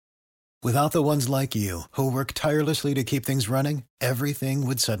Without the ones like you, who work tirelessly to keep things running, everything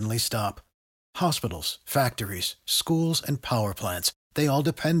would suddenly stop. Hospitals, factories, schools, and power plants, they all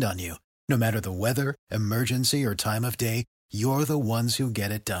depend on you. No matter the weather, emergency, or time of day, you're the ones who get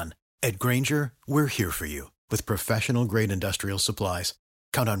it done. At Grainger, we're here for you with professional-grade industrial supplies.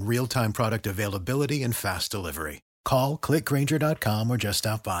 Count on real-time product availability and fast delivery. Call, click Grainger.com, or just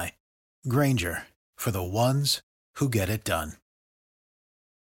stop by. Grainger, for the ones who get it done.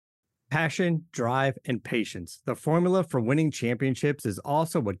 Passion, drive, and patience. The formula for winning championships is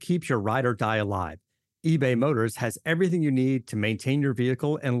also what keeps your ride or die alive. eBay Motors has everything you need to maintain your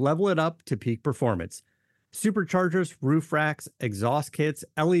vehicle and level it up to peak performance. Superchargers, roof racks, exhaust kits,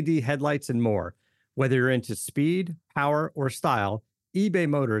 LED headlights, and more. Whether you're into speed, power, or style, eBay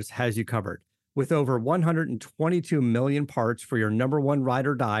Motors has you covered. With over 122 million parts for your number one ride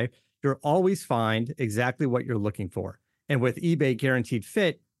or die, you'll always find exactly what you're looking for. And with eBay Guaranteed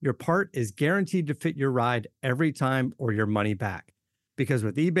Fit, your part is guaranteed to fit your ride every time or your money back. Because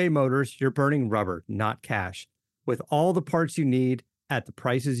with eBay Motors, you're burning rubber, not cash. With all the parts you need at the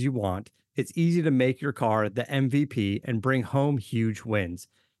prices you want, it's easy to make your car the MVP and bring home huge wins.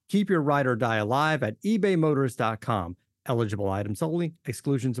 Keep your ride or die alive at ebaymotors.com. Eligible items only.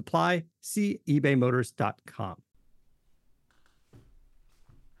 Exclusions apply. See ebaymotors.com.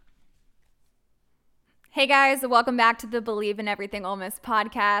 Hey guys, welcome back to the Believe in Everything Ole Miss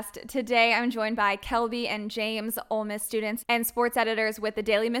podcast. Today I'm joined by Kelby and James, Ole Miss students and sports editors with the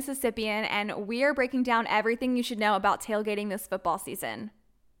Daily Mississippian, and we are breaking down everything you should know about tailgating this football season.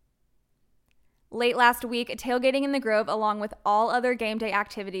 Late last week, tailgating in the Grove, along with all other game day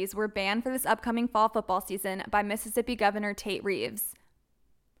activities, were banned for this upcoming fall football season by Mississippi Governor Tate Reeves.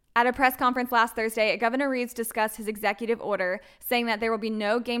 At a press conference last Thursday, Governor Reeves discussed his executive order, saying that there will be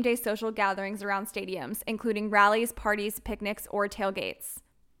no game day social gatherings around stadiums, including rallies, parties, picnics, or tailgates.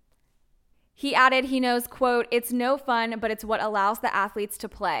 He added he knows, quote, "It's no fun, but it's what allows the athletes to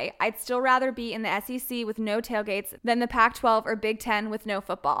play. I'd still rather be in the SEC with no tailgates than the Pac-12 or Big Ten with no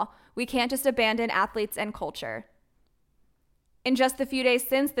football. We can't just abandon athletes and culture." In just the few days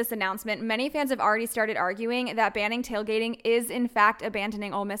since this announcement, many fans have already started arguing that banning tailgating is in fact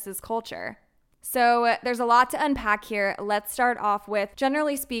abandoning Ole Miss's culture. So there's a lot to unpack here. Let's start off with,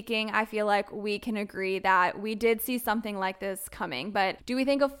 generally speaking, I feel like we can agree that we did see something like this coming, but do we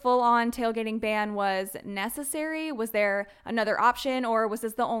think a full-on tailgating ban was necessary? Was there another option, or was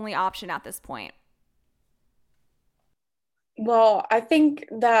this the only option at this point? Well, I think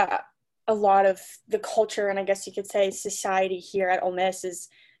that a lot of the culture, and I guess you could say society here at Ole Miss, is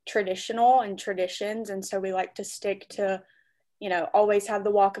traditional and traditions. And so we like to stick to, always have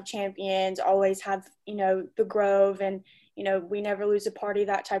the Walk of Champions, always have, the Grove, and, we never lose a party,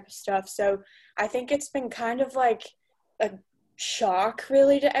 that type of stuff. So I think it's been kind of like a shock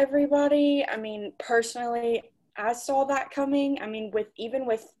really to everybody. I mean, personally, I saw that coming. I mean,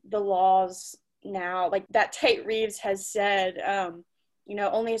 with the laws now, like that Tate Reeves has said,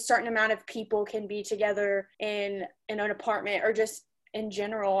 only a certain amount of people can be together in an apartment or just in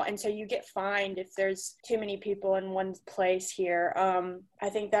general. And so you get fined if there's too many people in one place here. I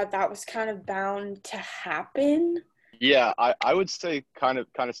think that was kind of bound to happen. Yeah, I would say kind of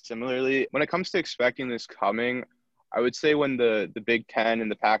similarly. When it comes to expecting this coming, I would say when the Big Ten and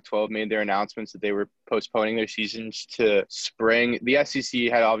the Pac-12 made their announcements that they were postponing their seasons to spring, the SEC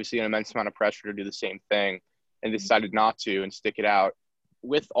had obviously an immense amount of pressure to do the same thing and decided not to and stick it out.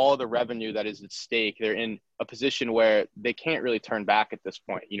 With all the revenue that is at stake, they're in a position where they can't really turn back at this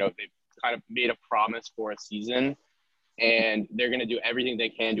point. They've kind of made a promise for a season, and they're going to do everything they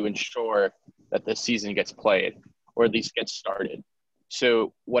can to ensure that the season gets played, or at least gets started.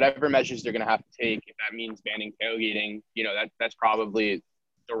 So whatever measures they're going to have to take, if that means banning tailgating, that's probably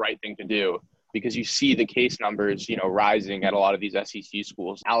the right thing to do, because you see the case numbers, rising at a lot of these SEC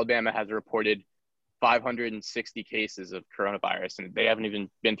schools. Alabama has reported 560 cases of coronavirus, and they haven't even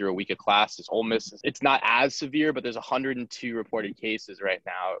been through a week of classes. Ole Miss, it's not as severe, but there's 102 reported cases right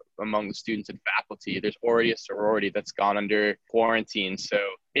now among the students and faculty. There's already a sorority that's gone under quarantine. So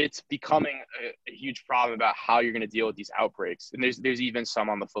it's becoming a huge problem about how you're going to deal with these outbreaks. And there's even some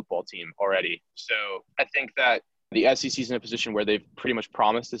on the football team already. So I think that the SEC is in a position where they've pretty much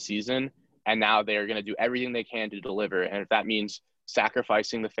promised a season, and now they're going to do everything they can to deliver. And if that means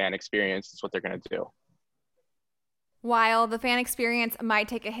sacrificing the fan experience, that's what they're going to do. While the fan experience might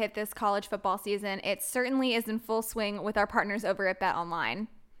take a hit this college football season, it certainly is in full swing with our partners over at BetOnline.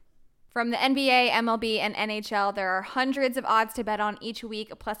 From the NBA, MLB, and NHL, there are hundreds of odds to bet on each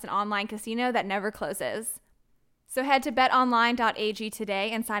week, plus an online casino that never closes. So head to betonline.ag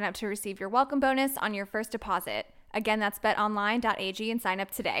today and sign up to receive your welcome bonus on your first deposit. Again, that's betonline.ag and sign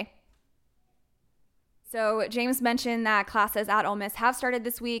up today. So James mentioned that classes at Ole Miss have started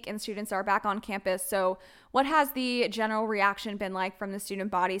this week and students are back on campus. So what has the general reaction been like from the student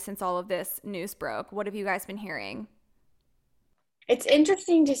body since all of this news broke? What have you guys been hearing? It's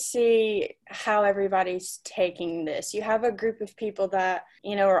interesting to see how everybody's taking this. You have a group of people that,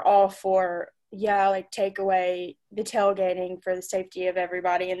 are all for, take away the tailgating for the safety of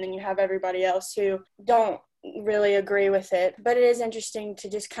everybody. And then you have everybody else who don't really agree with it. But it is interesting to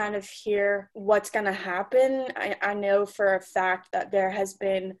just kind of hear what's going to happen. I know for a fact that there has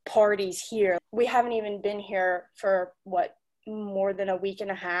been parties here. We haven't even been here for, more than a week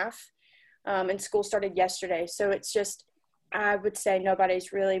and a half. And school started yesterday. So it's just, I would say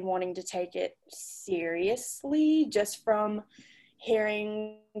nobody's really wanting to take it seriously just from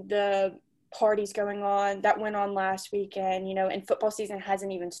hearing the parties going on that went on last weekend, and football season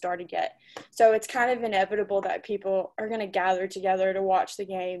hasn't even started yet. So it's kind of inevitable that people are going to gather together to watch the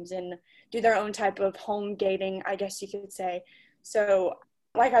games and do their own type of home gating, I guess you could say. So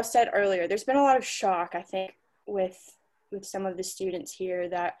like I said earlier, there's been a lot of shock, I think, with some of the students here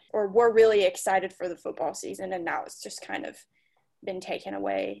that were really excited for the football season, and now it's just kind of been taken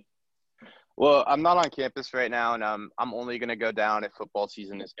away. Well, I'm not on campus right now, and I'm only going to go down if football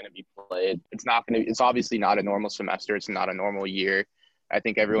season is going to be played. It's obviously not a normal semester. It's not a normal year. I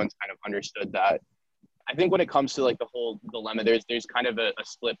think everyone's kind of understood that. I think when it comes to like the whole dilemma, there's kind of a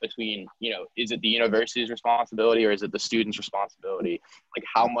split between, is it the university's responsibility or is it the student's responsibility? Like,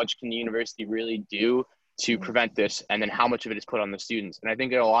 how much can the university really do to prevent this, and then how much of it is put on the students? And I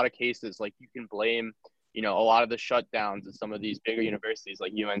think in a lot of cases, like, you can blame, a lot of the shutdowns at some of these bigger universities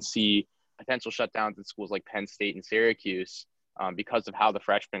like UNC, potential shutdowns at schools like Penn State and Syracuse, because of how the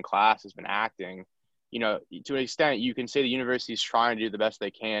freshman class has been acting. To an extent, you can say the university is trying to do the best they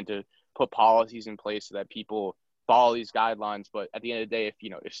can to put policies in place so that people follow these guidelines. But at the end of the day,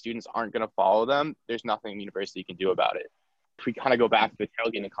 if students aren't going to follow them, there's nothing the university can do about it. If we kind of go back to the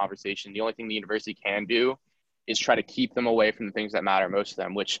tailgating conversation, the only thing the university can do is try to keep them away from the things that matter most to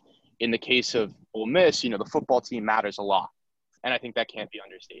them, which in the case of Ole Miss, the football team matters a lot. And I think that can't be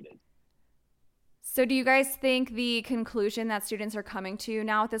understated. So do you guys think the conclusion that students are coming to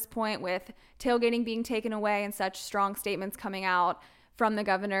now at this point, with tailgating being taken away and such strong statements coming out from the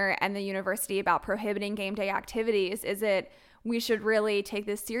governor and the university about prohibiting game day activities, is it we should really take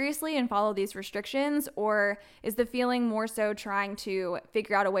this seriously and follow these restrictions, or is the feeling more so trying to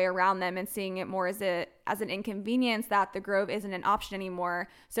figure out a way around them and seeing it more as an inconvenience that the Grove isn't an option anymore,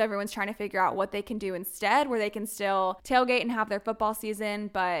 so everyone's trying to figure out what they can do instead where they can still tailgate and have their football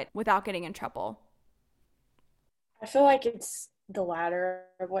season but without getting in trouble? I feel like it's the latter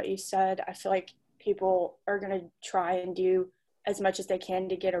of what you said. I feel like people are going to try and do as much as they can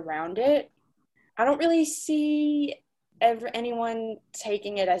to get around it. I don't really see anyone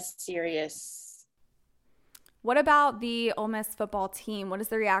taking it as serious. What about the Ole Miss football team? What has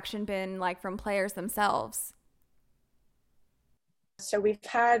the reaction been like from players themselves? So we've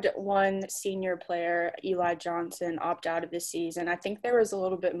had one senior player, Eli Johnson, opt out of the season. I think there was a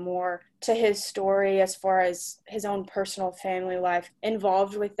little bit more to his story as far as his own personal family life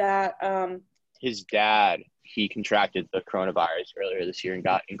involved with that. His dad, he contracted the coronavirus earlier this year and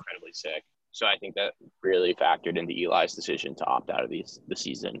got incredibly sick. So I think that really factored into Eli's decision to opt out of the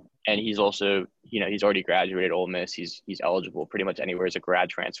season. And he's also, he's already graduated Ole Miss. He's eligible pretty much anywhere as a grad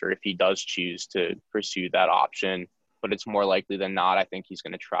transfer if he does choose to pursue that option. But it's more likely than not, I think he's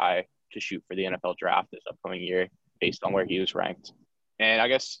going to try to shoot for the NFL draft this upcoming year based on where he was ranked. And I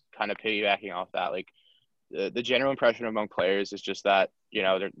guess kind of piggybacking off that, like the general impression among players is just that,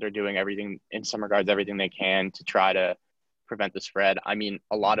 they're doing everything, in some regards, everything they can to try to prevent the spread. I mean,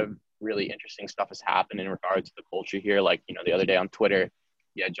 a lot of really interesting stuff has happened in regards to the culture here. Like, the other day on Twitter,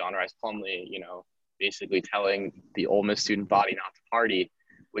 you had John Rice Plumlee, basically telling the Ole Miss student body not to party,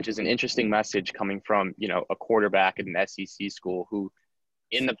 which is an interesting message coming from, a quarterback at an SEC school who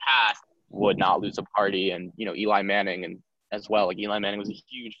in the past would not lose a party. And, Eli Manning and as well, like Eli Manning was a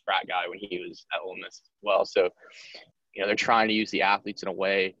huge frat guy when he was at Ole Miss as well. So, they're trying to use the athletes in a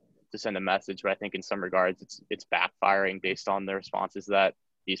way to send a message, but I think in some regards it's backfiring based on the responses that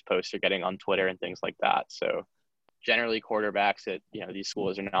these posts are getting on Twitter and things like that. So generally quarterbacks at, these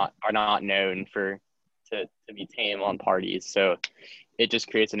schools are not known to be tame on parties. So it just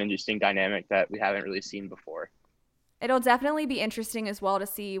creates an interesting dynamic that we haven't really seen before. It'll definitely be interesting as well to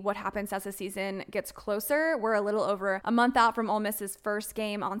see what happens as the season gets closer. We're a little over a month out from Ole Miss's first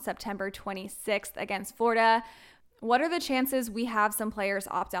game on September 26th against Florida. What are the chances we have some players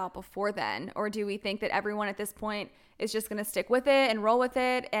opt out before then? Or do we think that everyone at this point is just going to stick with it and roll with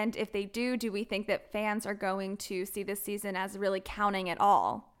it? And if they do we think that fans are going to see this season as really counting at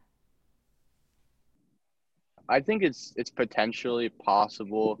all? I think it's potentially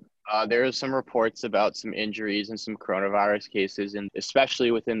possible. There are some reports about some injuries and some coronavirus cases, and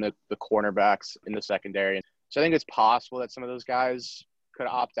especially within the cornerbacks in the secondary. So I think it's possible that some of those guys could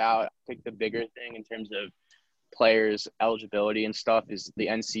opt out. I think the bigger thing in terms of players' eligibility and stuff is the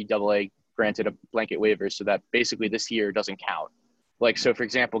NCAA granted a blanket waiver so that basically this year doesn't count. Like, so for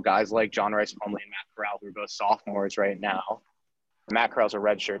example, guys like John Rice Plumlee and Matt Corral, who are both sophomores right now. Matt Corral's a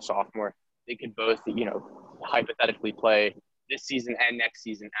redshirt sophomore. They could both, hypothetically play this season and next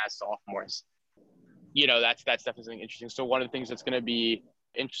season as sophomores. That's definitely something interesting. So one of the things that's going to be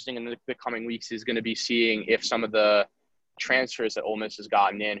interesting in the coming weeks is going to be seeing if some of the transfers that Ole Miss has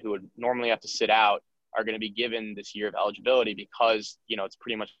gotten in who would normally have to sit out are going to be given this year of eligibility because, it's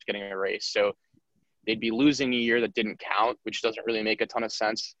pretty much getting erased. So they'd be losing a year that didn't count, which doesn't really make a ton of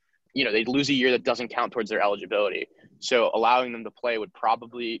sense. They'd lose a year that doesn't count towards their eligibility. So allowing them to play would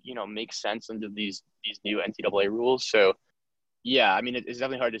probably, make sense under these new NCAA rules. So, yeah, I mean, it's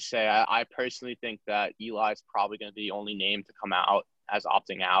definitely hard to say. I personally think that Eli's probably going to be the only name to come out as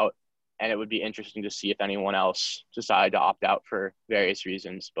opting out. And it would be interesting to see if anyone else decided to opt out for various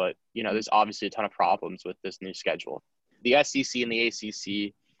reasons. But, there's obviously a ton of problems with this new schedule. The SEC and the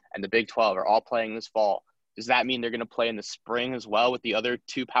ACC and the Big 12 are all playing this fall. Does that mean they're going to play in the spring as well with the other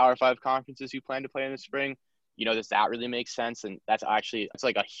two Power 5 conferences who plan to play in the spring? Does that really make sense? And it's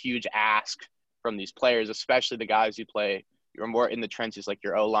like a huge ask from these players, especially the guys who play. You're more in the trenches, like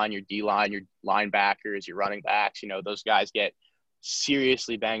your O-line, your D-line, your linebackers, your running backs. Those guys get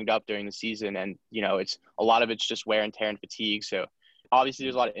seriously banged up during the season. And, it's a lot of it's just wear and tear and fatigue. So obviously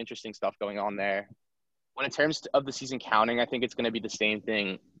there's a lot of interesting stuff going on there. When in terms of the season counting, I think it's going to be the same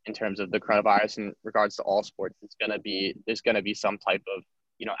thing in terms of the coronavirus in regards to all sports. There's going to be some type of,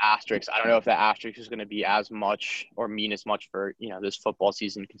 asterisk. I don't know if that asterisk is going to be as much or mean as much for, this football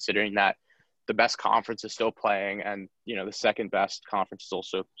season, considering that the best conference is still playing and, the second best conference is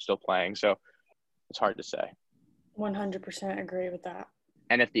also still playing. So it's hard to say. 100% agree with that.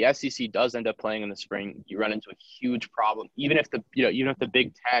 And if the SEC does end up playing in the spring, you run into a huge problem. Even if the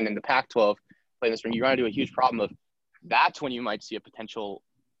Big Ten and the Pac-12 play in the spring, you run into a huge problem of that's when you might see a potential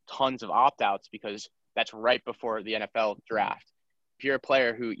tons of opt-outs because that's right before the NFL draft. If you're a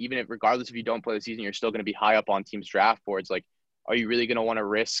player who, regardless if you don't play the season, you're still going to be high up on teams' draft boards, like, are you really going to want to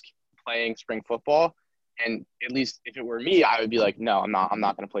risk playing spring football? And at least if it were me, I would be like, no, I'm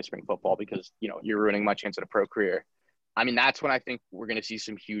not going to play spring football because, you're ruining my chance at a pro career. I mean, that's when I think we're going to see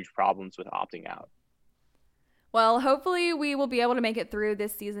some huge problems with opting out. Well, hopefully we will be able to make it through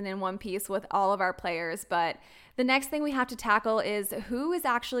this season in one piece with all of our players. But the next thing we have to tackle is who is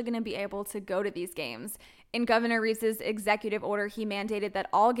actually going to be able to go to these games. In Governor Reeves' executive order, he mandated that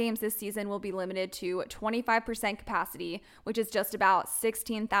all games this season will be limited to 25% capacity, which is just about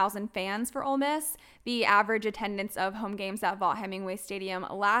 16,000 fans for Ole Miss. The average attendance of home games at Vaught-Hemingway Stadium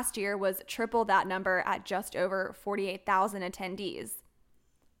last year was triple that number at just over 48,000 attendees.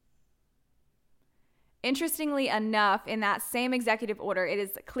 Interestingly enough, in that same executive order, it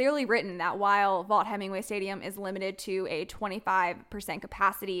is clearly written that while Vaught-Hemingway Stadium is limited to a 25%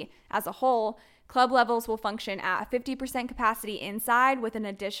 capacity as a whole, club levels will function at 50% capacity inside with an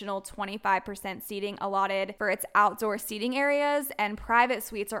additional 25% seating allotted for its outdoor seating areas, and private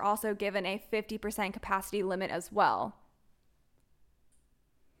suites are also given a 50% capacity limit as well.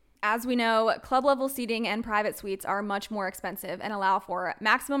 As we know, club level seating and private suites are much more expensive and allow for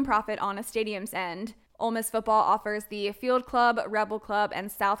maximum profit on a stadium's end. Ole Miss football offers the Field Club, Rebel Club,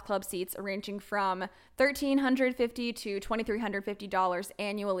 and South Club seats ranging from $1,350 to $2,350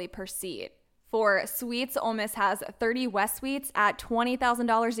 annually per seat. For suites, Ole Miss has 30 West suites at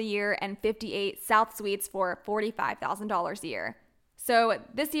 $20,000 a year and 58 South suites for $45,000 a year. So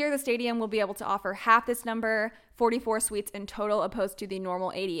this year, the stadium will be able to offer half this number, 44 suites in total, opposed to the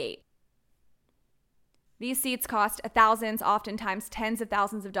normal 88. These seats cost thousands, oftentimes tens of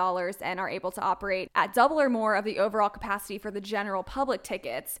thousands of dollars, and are able to operate at double or more of the overall capacity for the general public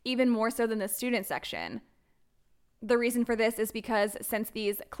tickets, even more so than the student section. The reason for this is because since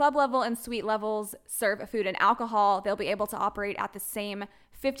these club level and suite levels serve food and alcohol, they'll be able to operate at the same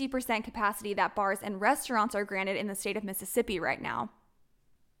 50% capacity that bars and restaurants are granted in the state of Mississippi right now.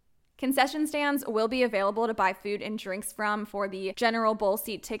 Concession stands will be available to buy food and drinks from for the general bowl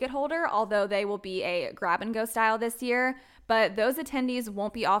seat ticket holder, although they will be a grab-and-go style this year, but those attendees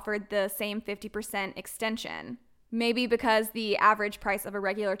won't be offered the same 50% extension. Maybe because the average price of a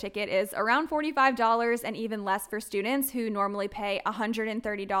regular ticket is around $45 and even less for students who normally pay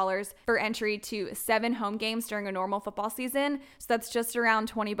 $130 for entry to 7 home games during a normal football season, so that's just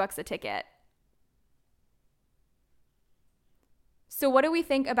around $20 a ticket. So what do we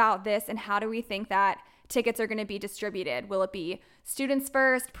think about this, and how do we think that tickets are going to be distributed? Will it be students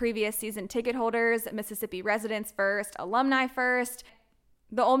first, previous season ticket holders, Mississippi residents first, alumni first?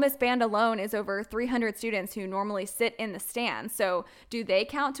 The Ole Miss band alone is over 300 students who normally sit in the stands. So do they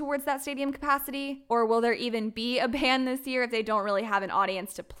count towards that stadium capacity? Or will there even be a band this year if they don't really have an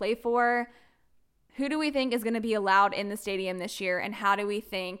audience to play for? Who do we think is going to be allowed in the stadium this year, and how do we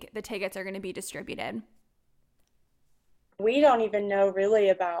think the tickets are going to be distributed? We don't even know really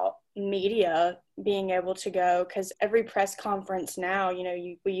about media being able to go, because every press conference now,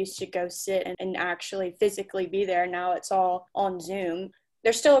 we used to go sit and actually physically be there. Now it's all on Zoom.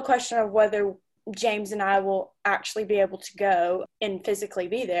 There's still a question of whether James and I will actually be able to go and physically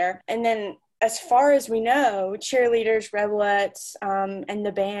be there. And then as far as we know, cheerleaders, Rebelettes, and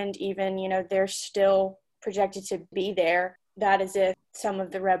the band even, they're still projected to be there. That is if some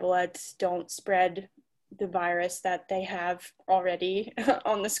of the Rebelettes don't spread the virus that they have already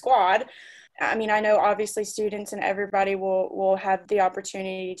on the squad. I mean, I know obviously students and everybody will have the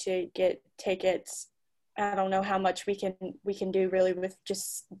opportunity to get tickets. I don't know how much we can do really with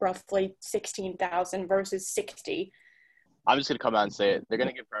just roughly 16,000 versus 60. I'm just gonna come out and say it. They're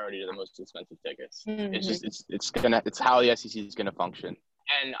gonna give priority to the most expensive tickets. Mm-hmm. It's how the SEC is gonna function,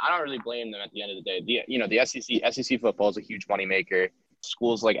 and I don't really blame them at the end of the day. The SEC football is a huge moneymaker.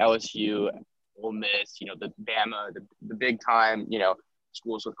 Schools like LSU, Ole Miss, the Bama, the big time,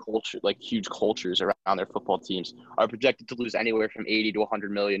 schools with culture, like huge cultures around their football teams, are projected to lose anywhere from $80 to $100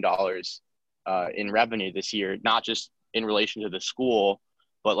 million in revenue this year, not just in relation to the school,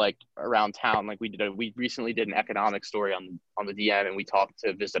 but like around town. Like we recently did an economic story on the DM, and we talked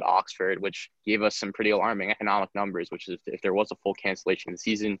to Visit Oxford, which gave us some pretty alarming economic numbers, which is if there was a full cancellation of the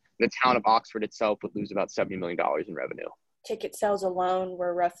season, the town of Oxford itself would lose about $70 million in revenue. Ticket sales alone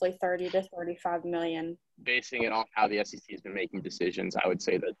were roughly 30 to 35 million. Basing it off how the SEC has been making decisions, I would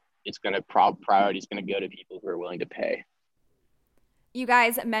say that it's going to priority is going to go to people who are willing to pay. You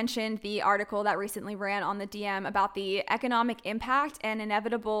guys mentioned the article that recently ran on the DM about the economic impact and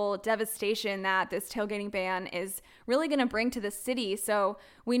inevitable devastation that this tailgating ban is really going to bring to the city. So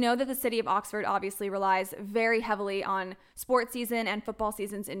we know that the city of Oxford obviously relies very heavily on sports season and football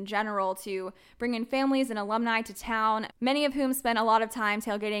seasons in general to bring in families and alumni to town, many of whom spend a lot of time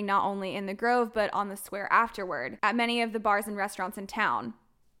tailgating not only in the Grove but on the square afterward at many of the bars and restaurants in town.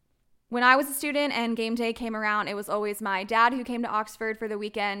 When I was a student and game day came around, it was always my dad who came to Oxford for the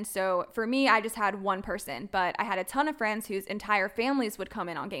weekend. So for me, I just had one person, but I had a ton of friends whose entire families would come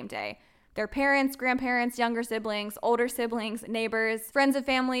in on game day. Their parents, grandparents, younger siblings, older siblings, neighbors, friends of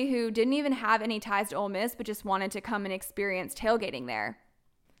family who didn't even have any ties to Ole Miss, but just wanted to come and experience tailgating there.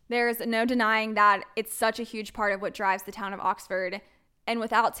 There's no denying that it's such a huge part of what drives the town of Oxford. And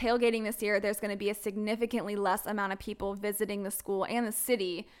without tailgating this year, there's going to be a significantly less amount of people visiting the school and the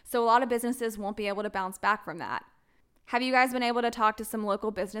city, so a lot of businesses won't be able to bounce back from that. Have you guys been able to talk to some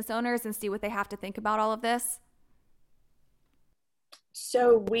local business owners and see what they have to think about all of this?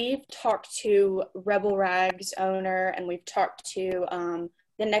 So we've talked to Rebel Rags owner, and we've talked to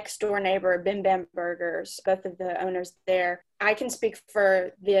the next door neighbor, Bim Bam Burgers, both of the owners there. I can speak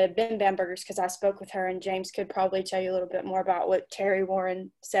for the Bim Bam Burgers because I spoke with her, and James could probably tell you a little bit more about what Terry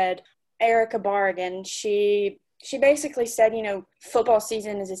Warren said. Erica Barrigan, she basically said, football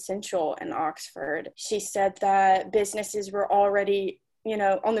season is essential in Oxford. She said that businesses were already,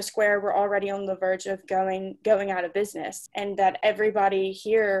 on the square, were already on the verge of going out of business, and that everybody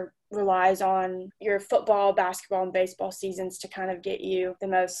here relies on your football, basketball, and baseball seasons to kind of get you the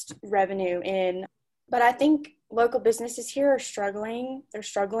most revenue in. But I think local businesses here are struggling. They're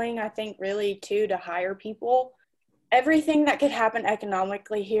struggling, I think, really, too, to hire people. Everything that could happen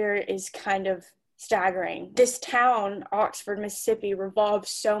economically here is kind of staggering. This town, Oxford, Mississippi, revolves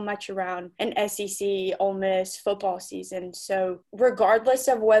so much around an SEC, Ole Miss football season. So regardless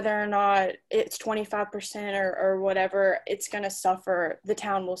of whether or not it's 25% or whatever, it's going to suffer. The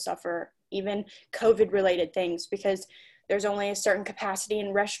town will suffer, even COVID-related things, because there's only a certain capacity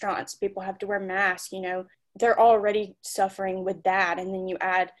in restaurants. People have to wear masks, They're already suffering with that. And then you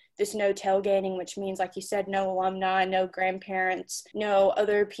add this no tailgating, which means, like you said, no alumni, no grandparents, no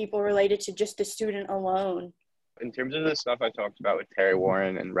other people related to just the student alone. In terms of the stuff I talked about with Terry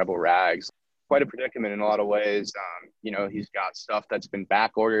Warren and Rebel Rags, quite a predicament in a lot of ways. He's got stuff that's been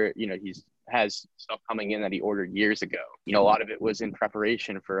back ordered. He's has stuff coming in that he ordered years ago. A lot of it was in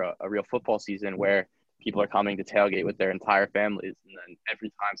preparation for a real football season where people are coming to tailgate with their entire families. And then every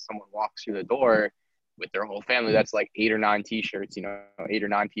time someone walks through the door with their whole family, that's like 8 or 9 t-shirts, 8 or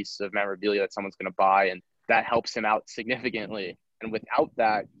 9 pieces of memorabilia that someone's going to buy. And that helps him out significantly. And without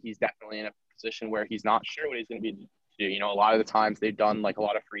that, he's definitely in a position where he's not sure what he's going to be doing. A lot of the times they've done like a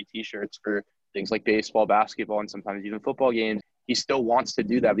lot of free t-shirts for things like baseball, basketball, and sometimes even football games. He still wants to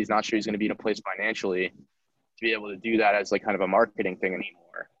do that, but he's not sure he's going to be in a place financially to be able to do that as like kind of a marketing thing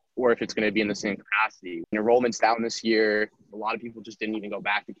anymore, or if it's going to be in the same capacity. Enrollment's down this year. A lot of people just didn't even go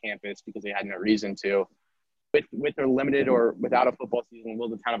back to campus because they had no reason to. With or limited or without a football season, will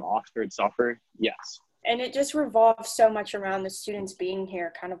the town of Oxford suffer? Yes. And it just revolves so much around the students being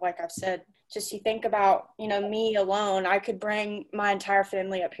here, kind of like I've said. Just you think about, me alone, I could bring my entire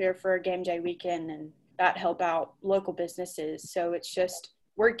family up here for a game day weekend and that help out local businesses. So it's just,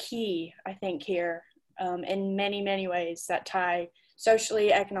 we're key, I think, here in many, many ways that tie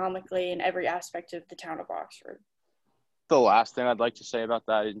socially, economically, and every aspect of the town of Oxford. The last thing I'd like to say about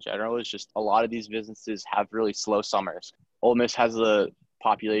that in general is just a lot of these businesses have really slow summers. Ole Miss has a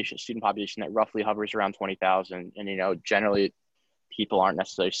student population that roughly hovers around 20,000. And, generally people aren't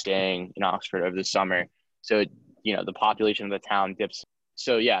necessarily staying in Oxford over the summer. So, the population of the town dips.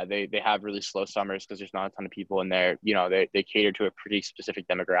 So, yeah, they have really slow summers because there's not a ton of people in there. They cater to a pretty specific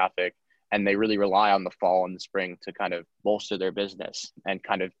demographic, and they really rely on the fall and the spring to kind of bolster their business and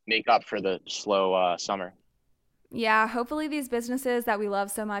kind of make up for the slow summer. Yeah, hopefully these businesses that we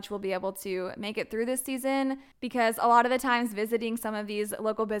love so much will be able to make it through this season, because a lot of the times visiting some of these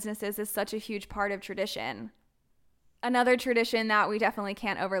local businesses is such a huge part of tradition. Another tradition that we definitely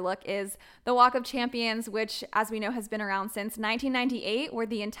can't overlook is the Walk of Champions, which, as we know, has been around since 1998, where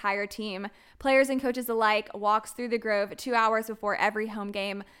the entire team, players and coaches alike, walks through the Grove 2 hours before every home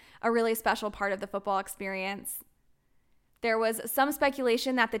game, a really special part of the football experience. There was some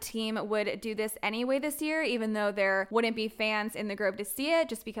speculation that the team would do this anyway this year, even though there wouldn't be fans in the Grove to see it,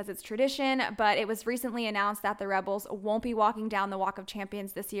 just because it's tradition. But it was recently announced that the Rebels won't be walking down the Walk of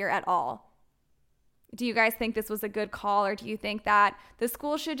Champions this year at all. Do you guys think this was a good call, or do you think that the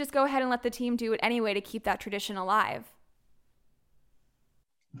school should just go ahead and let the team do it anyway to keep that tradition alive?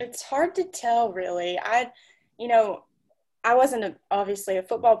 It's hard to tell, really. I wasn't obviously a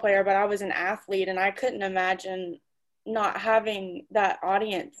football player, but I was an athlete, and I couldn't imagine not having that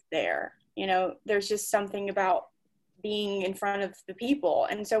audience there. There's just something about being in front of the people.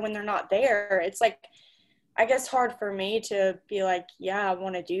 And so when they're not there, it's like, I guess, hard for me to be like, yeah, I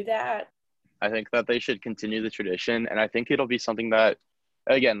want to do that. I think that they should continue the tradition. And I think it'll be something that,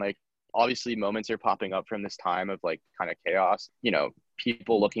 again, like, obviously moments are popping up from this time of like kind of chaos.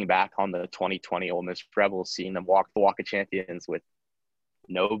 People looking back on the 2020 Ole Miss Rebels, seeing them walk the Walk of Champions with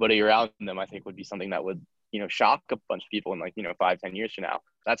nobody around them, I think would be something that would shock a bunch of people in 5-10 years from now.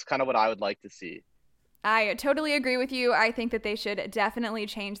 That's kind of what I would like to see. I totally agree with you. I think that they should definitely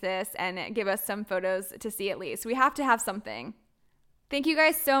change this and give us some photos to see at least. We have to have something. Thank you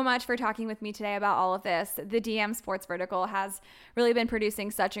guys so much for talking with me today about all of this. The DM Sports Vertical has really been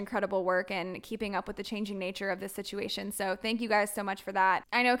producing such incredible work and keeping up with the changing nature of this situation. So thank you guys so much for that.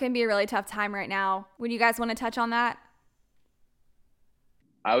 I know it can be a really tough time right now. Would you guys want to touch on that?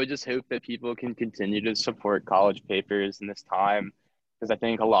 I would just hope that people can continue to support college papers in this time, because I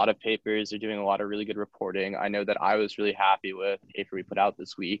think a lot of papers are doing a lot of really good reporting. I know that I was really happy with the paper we put out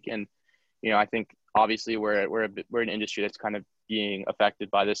this week. And, I think obviously we're an industry that's kind of being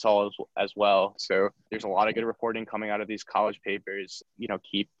affected by this all as well. So there's a lot of good reporting coming out of these college papers.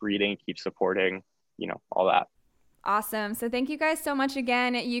 Keep reading, keep supporting, all that. Awesome. So thank you guys so much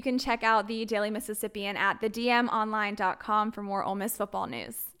again. You can check out the Daily Mississippian at thedmonline.com for more Ole Miss football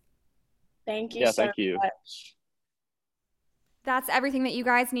news. Thank you so much. That's everything that you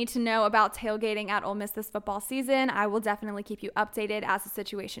guys need to know about tailgating at Ole Miss this football season. I will definitely keep you updated as the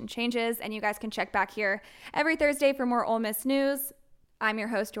situation changes, and you guys can check back here every Thursday for more Ole Miss news. I'm your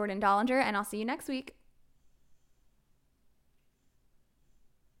host, Jordan Dollinger, and I'll see you next week.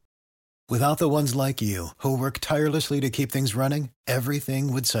 Without the ones like you, who work tirelessly to keep things running,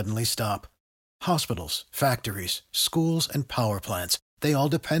 everything would suddenly stop. Hospitals, factories, schools, and power plants, they all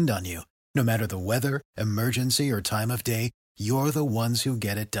depend on you. No matter the weather, emergency, or time of day, you're the ones who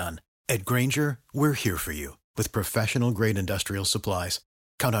get it done. At Grainger, we're here for you with professional-grade industrial supplies.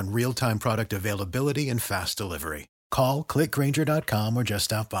 Count on real-time product availability and fast delivery. Call, click Grainger.com, or just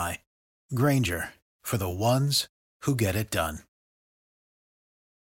stop by. Grainger, for the ones who get it done.